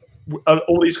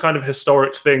all these kind of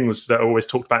historic things that are always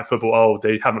talked about in football, oh,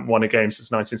 they haven't won a game since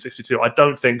 1962. I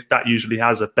don't think that usually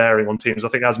has a bearing on teams. I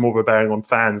think it has more of a bearing on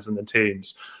fans than the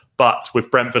teams. But with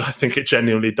Brentford, I think it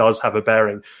genuinely does have a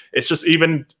bearing. It's just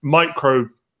even micro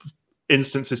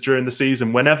instances during the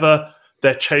season, whenever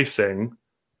they're chasing,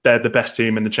 they're the best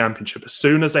team in the Championship. As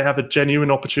soon as they have a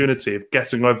genuine opportunity of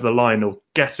getting over the line, or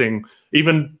getting,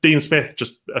 even Dean Smith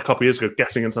just a couple of years ago,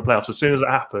 getting into the playoffs, as soon as it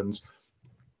happens,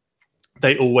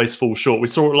 they always fall short. We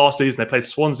saw it last season. They played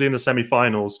Swansea in the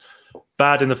semi-finals.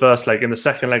 Bad in the first leg. In the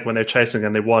second leg, when they're chasing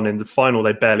and they won, in the final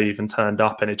they barely even turned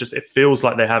up, and it feels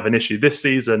like they have an issue. This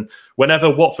season, whenever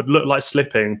Watford looked like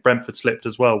slipping, Brentford slipped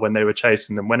as well when they were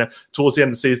chasing them. When towards the end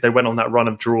of the season they went on that run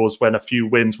of draws when a few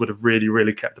wins would have really,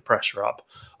 really kept the pressure up.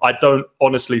 I don't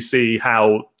honestly see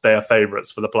how they are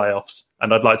favourites for the playoffs,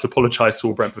 and I'd like to apologise to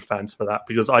all Brentford fans for that,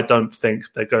 because I don't think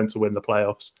they're going to win the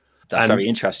playoffs. That's very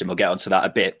interesting. We'll get onto that a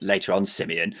bit later on,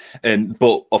 Simeon.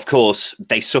 But of course,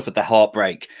 they suffered the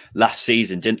heartbreak last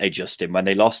season, didn't they, Justin, when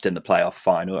they lost in the playoff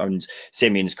final? And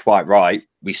Simeon's quite right.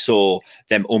 We saw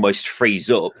them almost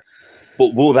freeze up.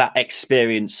 But will that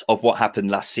experience of what happened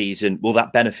last season, will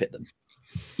that benefit them?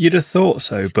 You'd have thought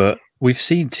so, but we've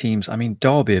seen teams, I mean,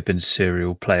 Derby have been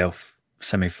serial playoff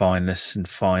semi-finalists and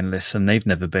finalists, and they've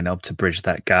never been able to bridge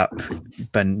that gap.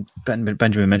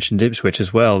 Benjamin mentioned Ipswich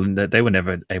as well, and that they were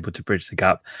never able to bridge the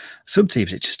gap. Some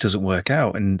teams, it just doesn't work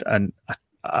out. And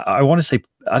I want to say,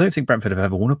 I don't think Brentford have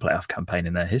ever won a playoff campaign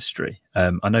in their history.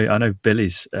 I know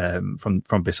Billy's from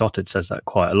Besotted says that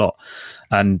quite a lot,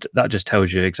 and that just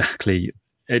tells you exactly.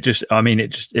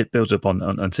 It builds up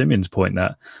on Simeon's point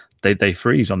that they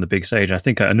freeze on the big stage. And I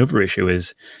think another issue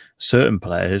is certain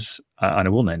players, and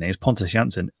I will name names, Pontus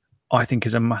Jansson, I think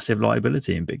is a massive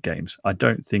liability in big games. I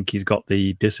don't think he's got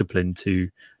the discipline to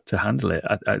handle it.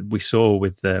 We saw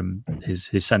with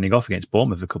his sending off against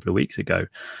Bournemouth a couple of weeks ago.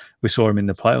 We saw him in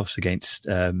the playoffs against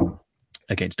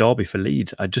Derby for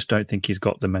Leeds. I just don't think he's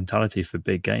got the mentality for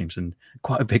big games, and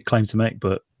quite a big claim to make,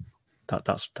 but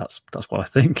that's what I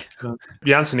think.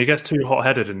 Jansson, he gets too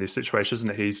hot-headed in these situations,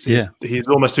 isn't he? He's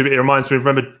almost too. It reminds me.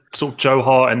 Remember, sort of Joe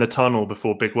Hart in the tunnel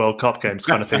before big World Cup games,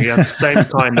 kind of thing. He has the same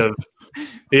kind of.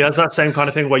 He has that same kind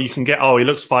of thing where you can get, he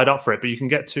looks fired up for it, but you can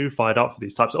get too fired up for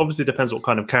these types. Obviously, it depends what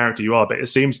kind of character you are, but it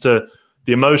seems the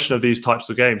emotion of these types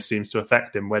of games seems to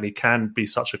affect him when he can be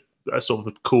such a sort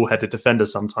of a cool-headed defender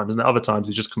sometimes, and at other times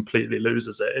he just completely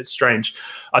loses it. It's strange.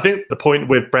 I think the point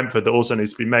with Brentford that also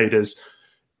needs to be made is,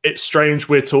 it's strange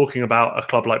we're talking about a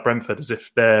club like Brentford as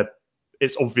if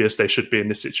it's obvious they should be in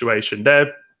this situation. I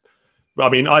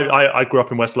grew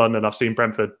up in West London. I've seen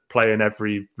Brentford play in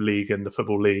every league in the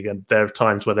Football League, and there are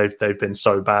times where they've been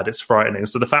so bad, it's frightening.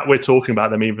 So the fact we're talking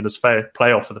about them even as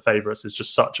playoff for the favourites is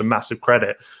just such a massive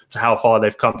credit to how far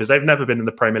they've come, because they've never been in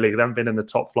the Premier League. They haven't been in the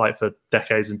top flight for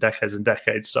decades and decades and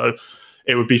decades. So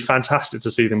it would be fantastic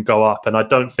to see them go up, and I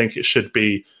don't think it should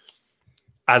be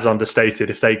as understated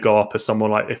if they go up as someone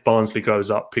like if Barnsley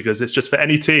goes up, because it's just for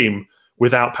any team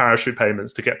without parachute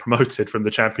payments to get promoted from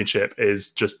the Championship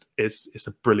is just it's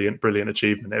a brilliant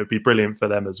achievement. It would be brilliant for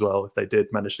them as well if they did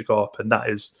manage to go up, and that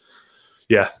is,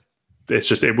 yeah, it's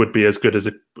just it would be as good as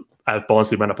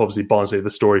Barnsley went up. Obviously, Barnsley are the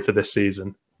story for this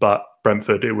season, but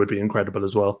Brentford, it would be incredible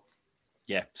as well.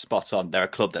 Yeah, spot on. They're a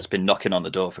club that's been knocking on the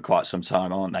door for quite some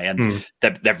time, aren't they? And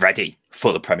they're ready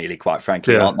for the Premier League, quite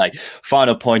frankly, aren't they?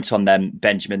 Final point on them,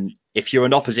 Benjamin. If you're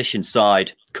an opposition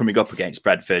side coming up against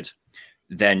Brentford,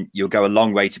 then you'll go a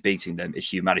long way to beating them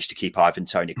if you manage to keep Ivan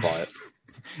Toney quiet.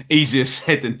 Easier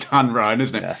said than done, Ryan,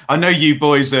 isn't it? Yeah. I know you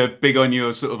boys are big on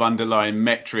your sort of underlying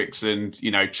metrics and,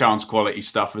 chance quality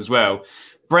stuff as well.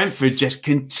 Brentford just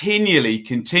continually,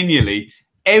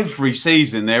 every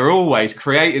season, they're always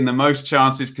creating the most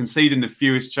chances, conceding the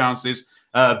fewest chances,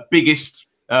 biggest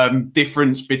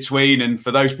difference between, and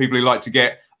for those people who like to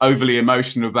get overly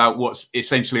emotional about what's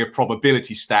essentially a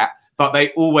probability stat, but they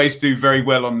always do very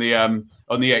well on the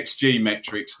XG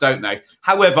metrics, don't they?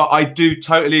 However, I do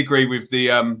totally agree with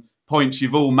the points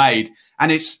you've all made,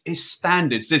 and it's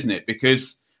standards, isn't it?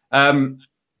 Because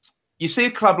you see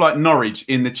a club like Norwich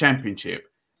in the Championship,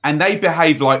 and they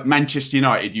behave like Manchester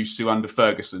United used to under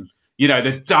Ferguson.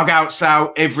 The dugouts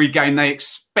out every game. They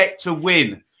expect to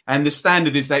win. And the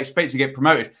standard is they expect to get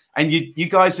promoted. And you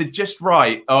guys are just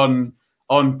right on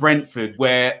Brentford,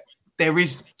 where there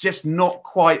is just not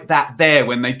quite that there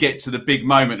when they get to the big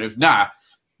moment of,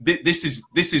 this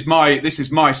is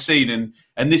my scene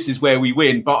and this is where we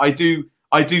win. But I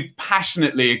do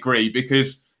passionately agree,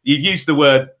 because you used the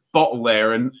word bottle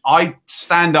there, and I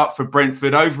stand up for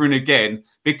Brentford over and again,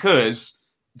 because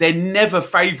they're never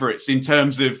favourites in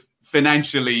terms of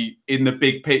financially in the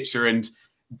big picture. And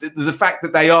the fact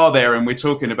that they are there and we're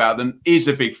talking about them is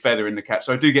a big feather in the cap.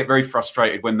 So I do get very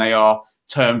frustrated when they are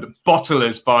termed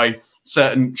bottlers by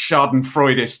certain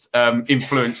Schadenfreudist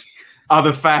influenced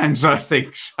other fans, I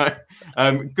think. So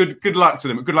good luck to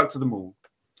them. Good luck to them all.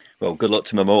 Well, good luck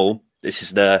to them all. This is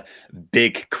the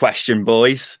big question,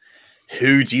 boys.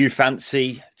 Who do you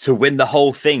fancy to win the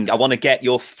whole thing? I want to get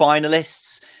your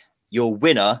finalists, your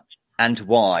winner, and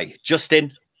why.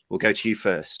 Justin, we'll go to you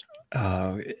first.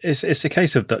 It's a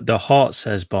case of the heart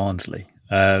says Barnsley,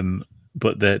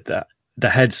 but the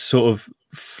head's sort of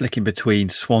flicking between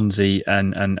Swansea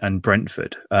and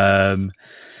Brentford. I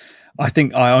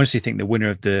honestly think the winner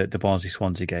of the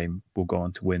Barnsley-Swansea game will go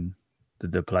on to win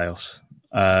the playoffs.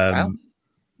 Wow.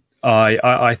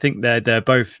 I think they're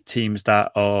both teams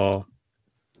that are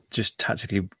just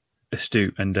tactically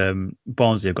astute, and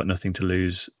Barnsley have got nothing to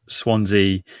lose.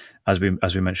 Swansea, as we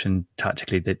mentioned,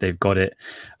 tactically they've got it.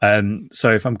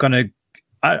 So if I'm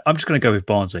just gonna go with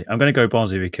Barnsley. I'm gonna go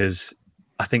Barnsley because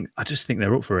I just think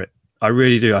they're up for it. I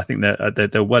really do. I think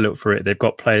they're well up for it. They've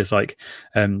got players like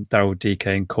Daryl Dike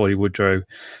and Corley Woodrow.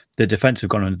 The defence have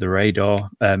gone under the radar.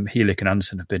 Heelick and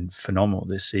Anderson have been phenomenal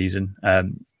this season.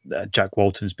 Jack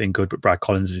Walton's been good, but Brad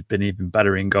Collins has been even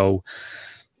better in goal.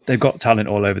 They've got talent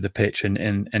all over the pitch, and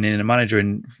in a manager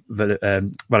in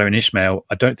Valérien Ismaël,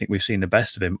 I don't think we've seen the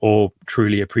best of him or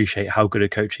truly appreciate how good a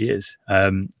coach he is.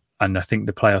 And I think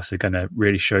the playoffs are going to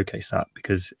really showcase that,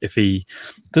 because if he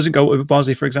doesn't go with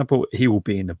Barnsley, for example, he will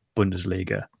be in the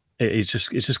Bundesliga. It's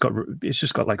just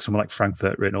got like someone like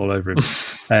Frankfurt written all over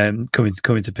him,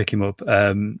 coming to pick him up.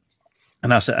 And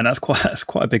that's quite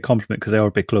a big compliment, because they are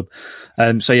a big club.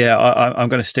 So yeah, I'm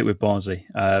going to stick with Barnsley.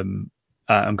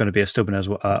 I'm going to be as stubborn as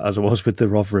I was with the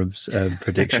Rotherham's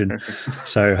prediction.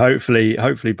 So hopefully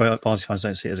Barnsley fans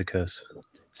don't see it as a curse.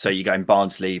 So you're going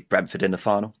Barnsley, Brentford in the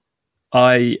final?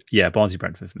 Barnsley,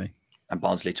 Brentford for me. And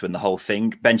Barnsley to win the whole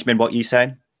thing. Benjamin, what are you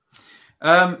saying?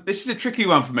 This is a tricky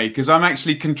one for me, because I'm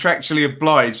actually contractually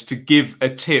obliged to give a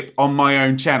tip on my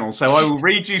own channel. So I will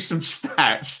read you some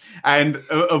stats and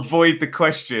avoid the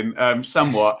question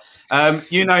somewhat.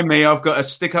 You know me, I've got a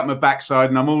stick up my backside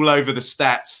and I'm all over the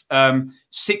stats.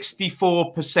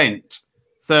 64%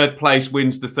 third place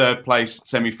wins the third place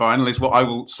semi-final is what I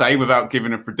will say without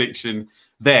giving a prediction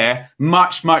there.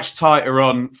 Much, much tighter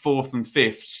on fourth and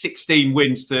fifth. 16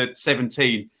 wins to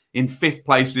 17 in fifth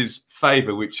place's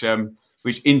favour, which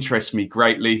interests me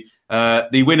greatly.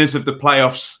 The winners of the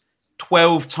playoffs,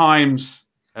 12 times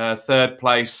third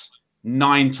place,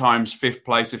 9 times fifth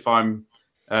place, if I'm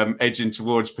edging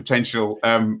towards potential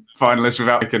finalists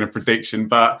without making a prediction.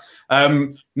 But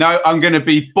no, I'm going to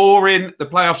be boring. The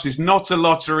playoffs is not a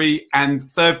lottery,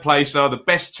 and third place are the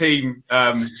best team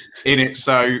in it.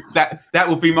 So that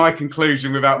will be my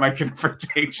conclusion without making a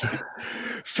prediction.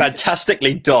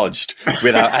 fantastically dodged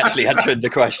without actually answering the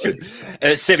question.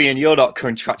 Simeon, you're not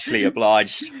contractually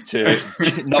obliged to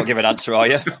not give an answer, are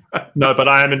you? No, but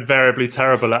I am invariably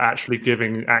terrible at actually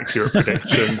giving accurate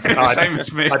predictions. Same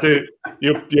as me. I do.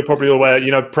 You're probably aware,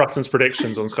 Prutton's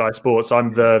predictions on Sky Sports.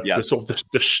 I'm the sort of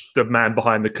the man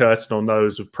behind the curtain on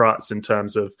those with Prutz in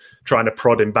terms of trying to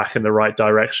prod him back in the right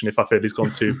direction if I feel he's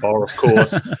gone too far, of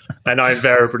course. And I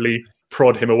invariably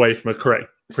prod him away from a correct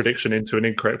prediction into an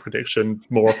incorrect prediction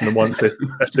more often than once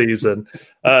a season.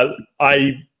 I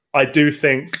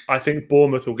think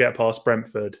Bournemouth will get past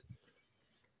Brentford.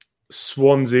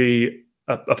 Swansea,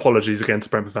 apologies again to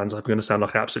Brentford fans. I'm going to sound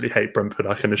like I absolutely hate Brentford.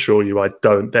 I can assure you I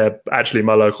don't. They're actually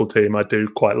my local team. I do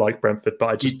quite like Brentford, but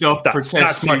I just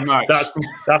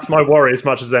that's my worry as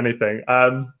much as anything.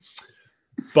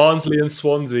 Barnsley and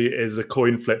Swansea is a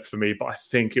coin flip for me, but I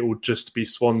think it will just be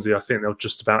Swansea. I think they'll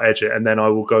just about edge it, and then I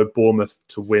will go Bournemouth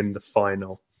to win the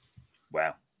final.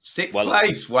 Wow. Sixth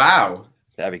place. Wow.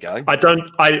 There we go.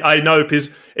 I know, because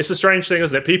it's a strange thing,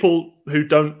 isn't it? People who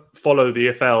don't follow the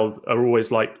EFL are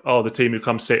always like, oh, the team who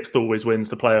comes sixth always wins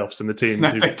the playoffs, and the team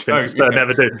who finishes third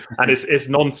never do. And it's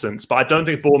nonsense. But I don't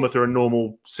think Bournemouth are a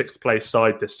normal sixth place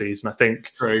side this season. I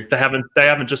think they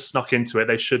haven't just snuck into it.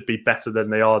 They should be better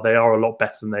than they are. They are a lot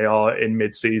better than they are in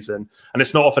mid-season. And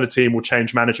it's not often a team will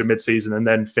change manager mid-season and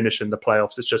then finish in the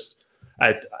playoffs. It's just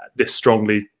this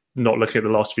strongly not looking at the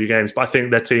last few games. But I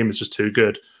think their team is just too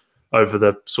good over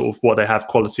the sort of what they have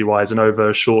quality-wise, and over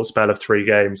a short spell of 3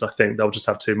 games, I think they'll just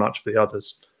have too much for the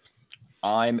others.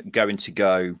 I'm going to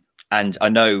go, and I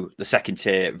know the second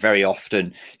tier very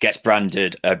often gets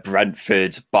branded a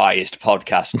Brentford-biased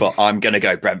podcast, but I'm going to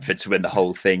go Brentford to win the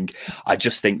whole thing. I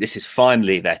just think this is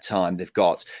finally their time. They've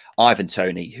got Ivan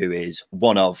Toney, who is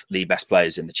one of the best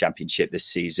players in the Championship this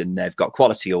season. They've got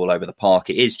quality all over the park.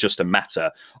 It is just a matter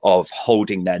of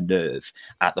holding their nerve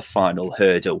at the final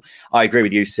hurdle. I agree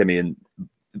with you, Simeon.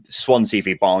 Swansea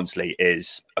v Barnsley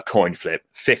is a coin flip,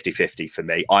 50-50 for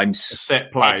me. I'm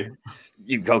set play.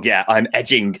 I'm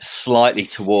edging slightly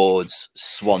towards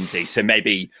Swansea, so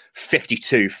maybe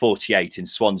 52-48 in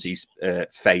Swansea's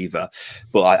favour.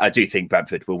 But I do think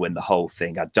Brentford will win the whole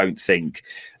thing. I don't think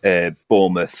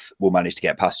Bournemouth will manage to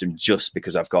get past them, just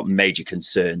because I've got major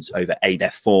concerns over their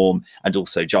form and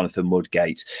also Jonathan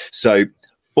Woodgate. So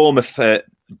Bournemouth to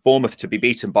be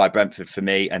beaten by Brentford for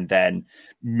me, and then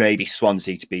maybe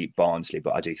Swansea to beat Barnsley.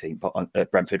 But I do think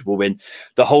Brentford will win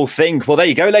the whole thing. Well, there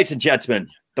you go, ladies and gentlemen.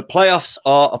 The playoffs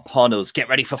are upon us. Get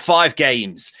ready for 5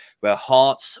 games where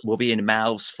hearts will be in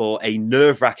mouths for a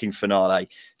nerve-wracking finale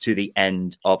to the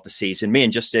end of the season. Me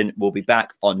and Justin will be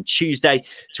back on Tuesday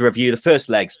to review the first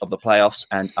legs of the playoffs,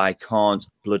 and I can't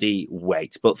bloody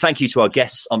wait. But thank you to our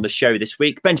guests on the show this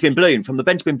week. Benjamin Bloom from the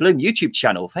Benjamin Bloom YouTube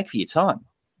channel. Thank you for your time.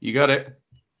 You got it.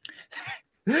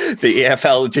 The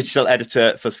EFL digital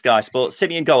editor for Sky Sports,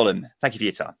 Simeon Golan. Thank you for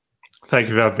your time. Thank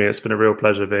you for having me. It's been a real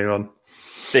pleasure being on.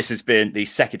 This has been the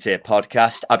Second Tier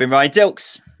Podcast. I've been Ryan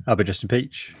Dilks. I've been Justin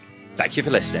Peach. Thank you for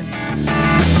listening.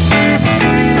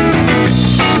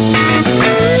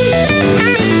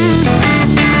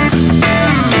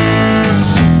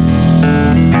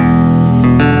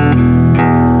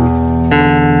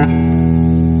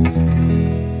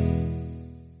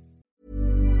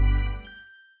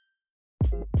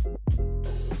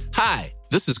 Hi,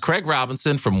 this is Craig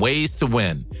Robinson from Ways to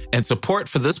Win, and support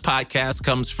for this podcast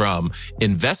comes from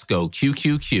Invesco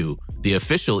QQQ, the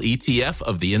official ETF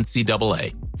of the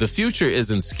NCAA. The future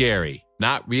isn't scary.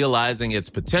 Not realizing its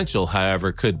potential,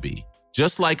 however, could be.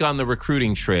 Just like on the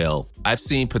recruiting trail, I've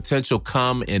seen potential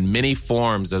come in many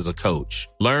forms as a coach.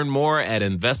 Learn more at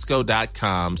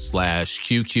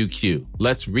Invesco.com/QQQ.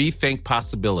 Let's rethink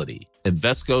possibility.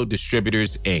 Invesco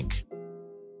Distributors, Inc.